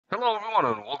Hello everyone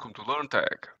and welcome to Learn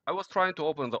Tech. I was trying to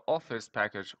open the Office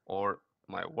package or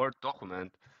my Word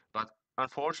document, but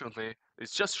unfortunately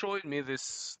it's just showing me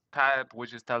this tab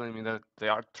which is telling me that they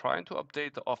are trying to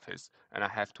update the Office and I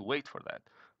have to wait for that.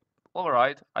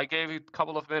 Alright, I gave it a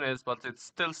couple of minutes but it's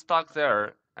still stuck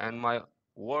there and my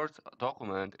Word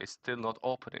document is still not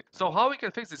opening. So how we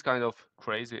can fix this kind of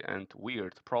crazy and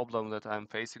weird problem that I'm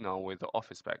facing now with the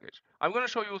Office package? I'm going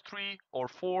to show you 3 or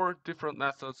 4 different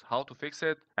methods how to fix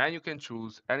it and you can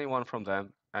choose any one from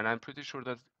them and I'm pretty sure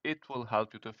that it will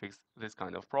help you to fix this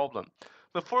kind of problem.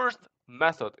 The first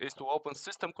method is to open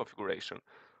system configuration.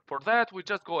 For that we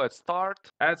just go at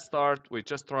start. At start we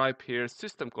just type here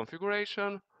system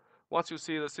configuration. Once you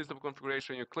see the system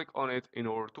configuration, you click on it in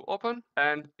order to open,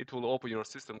 and it will open your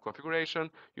system configuration.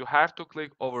 You have to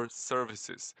click over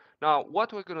services. Now,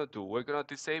 what we're going to do, we're going to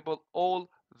disable all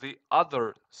the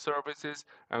other services,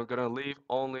 and we're going to leave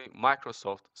only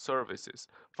Microsoft services.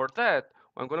 For that,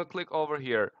 I'm going to click over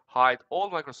here, hide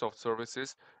all Microsoft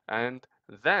services, and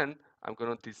then I'm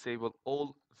going to disable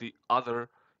all the other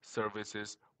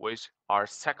services which are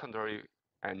secondary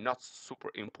and not super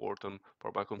important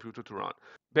for my computer to run.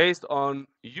 Based on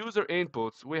user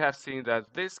inputs, we have seen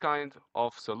that this kind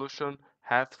of solution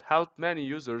have helped many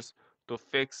users to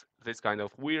fix this kind of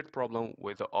weird problem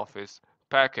with the Office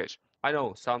package. I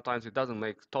know sometimes it doesn't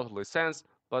make totally sense,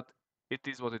 but it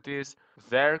is what it is.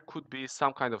 There could be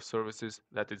some kind of services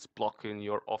that is blocking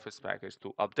your Office package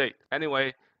to update.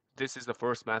 Anyway, this is the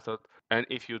first method, and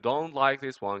if you don't like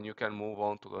this one, you can move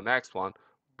on to the next one.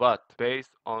 But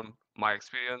based on my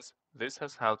experience, this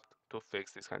has helped to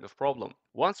fix this kind of problem.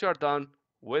 Once you are done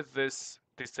with this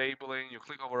disabling, you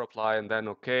click over apply and then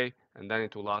OK, and then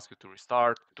it will ask you to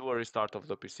restart, do a restart of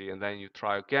the PC, and then you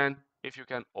try again if you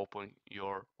can open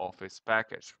your Office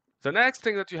package. The next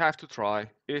thing that you have to try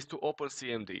is to open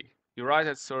CMD. You write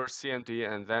at search CMD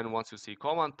and then once you see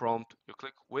command prompt, you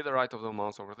click with the right of the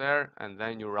mouse over there and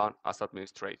then you run as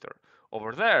administrator.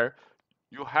 Over there,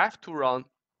 you have to run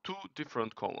 2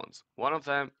 different commands. One of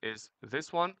them is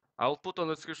this one. I'll put on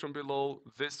the description below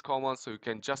this command so you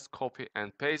can just copy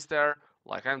and paste there.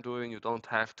 Like I'm doing, you don't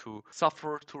have to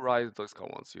suffer to write those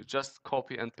commands. You just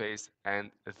copy and paste,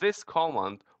 and this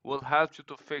command will help you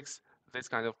to fix this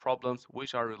kind of problems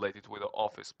which are related with the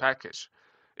Office package.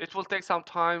 It will take some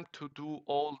time to do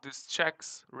all these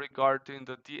checks regarding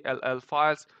the DLL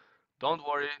files. Don't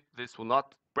worry, this will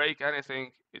not break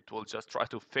anything. It will just try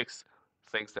to fix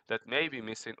things that may be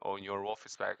missing on your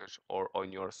Office package or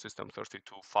on your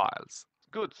System32 files.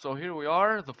 Good, so here we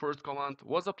are. The first command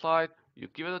was applied. You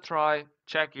give it a try,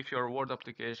 check if your Word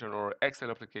application or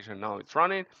Excel application now it's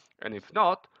running, and if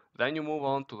not, then you move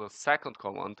on to the second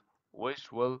command,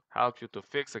 which will help you to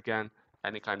fix again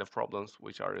any kind of problems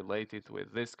which are related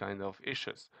with this kind of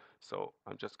issues. So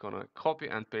I'm just gonna copy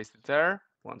and paste it there.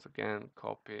 Once again,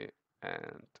 copy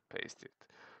and paste it.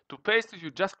 To paste it,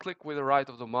 you just click with the right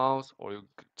of the mouse or you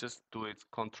just do it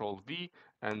Control V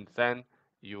and then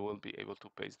you will be able to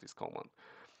paste this command.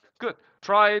 Good.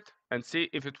 Try it and see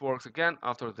if it works again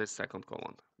after this second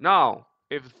command. Now,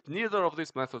 if neither of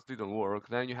these methods didn't work,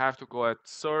 then you have to go at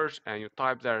search and you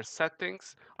type there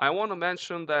settings. I want to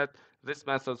mention that these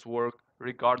methods work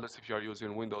regardless if you are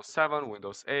using Windows 7,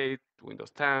 Windows 8,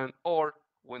 Windows 10, or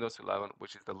Windows 11,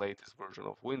 which is the latest version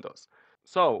of Windows.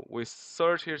 So we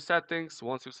search here settings.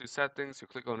 Once you see settings, you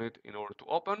click on it in order to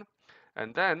open.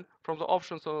 And then from the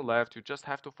options on the left, you just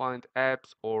have to find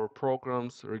apps or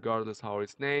programs, regardless how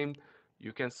it's named.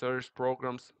 You can search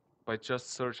programs by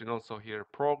just searching also here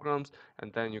programs,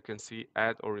 and then you can see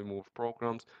add or remove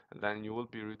programs, and then you will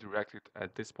be redirected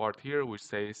at this part here, which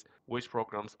says which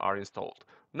programs are installed.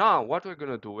 Now, what we're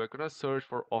gonna do, we're gonna search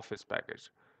for Office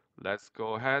package. Let's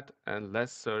go ahead and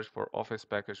let's search for Office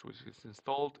package which is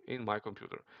installed in my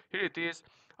computer. Here it is.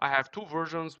 I have 2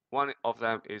 versions. One of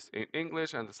them is in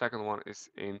English and the second one is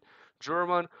in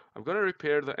German. I'm going to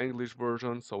repair the English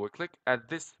version. So we click at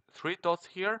this 3 dots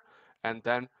here and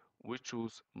then we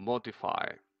choose modify.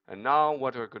 And now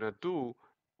what we're going to do,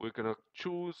 we're going to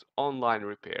choose online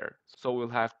repair. So we'll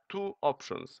have 2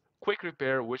 options. Quick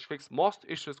repair, which fixes most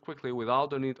issues quickly without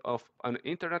the need of an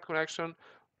internet connection.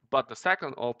 But the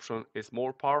second option is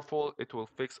more powerful. It will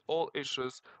fix all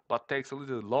issues, but takes a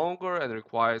little longer and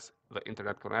requires the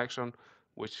internet connection,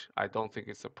 which I don't think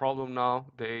is a problem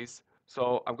nowadays.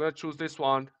 So I'm going to choose this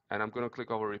one and I'm going to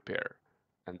click over repair.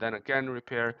 And then again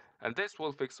repair. And this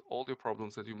will fix all the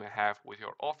problems that you may have with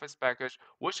your Office package,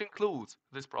 which includes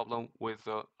this problem with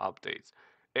the updates.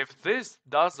 If this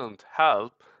doesn't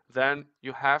help, then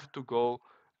you have to go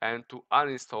and to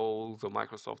uninstall the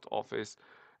Microsoft Office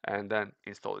and then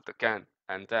install it again.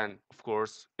 and then of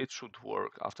course it should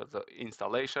work after the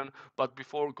installation. But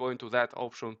before going to that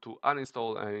option to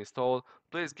uninstall and install,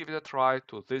 please give it a try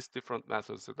to these different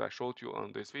methods that I showed you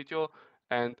on this video,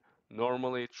 and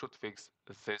normally it should fix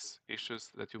these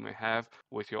issues that you may have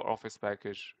with your Office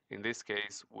package, in this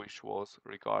case which was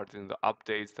regarding the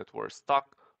updates that were stuck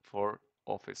for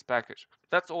Office package.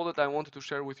 That's all that I wanted to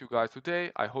share with you guys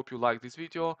today. I hope you liked this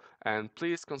video, and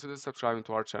please consider subscribing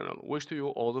to our channel. Wish to you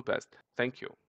all the best. Thank you.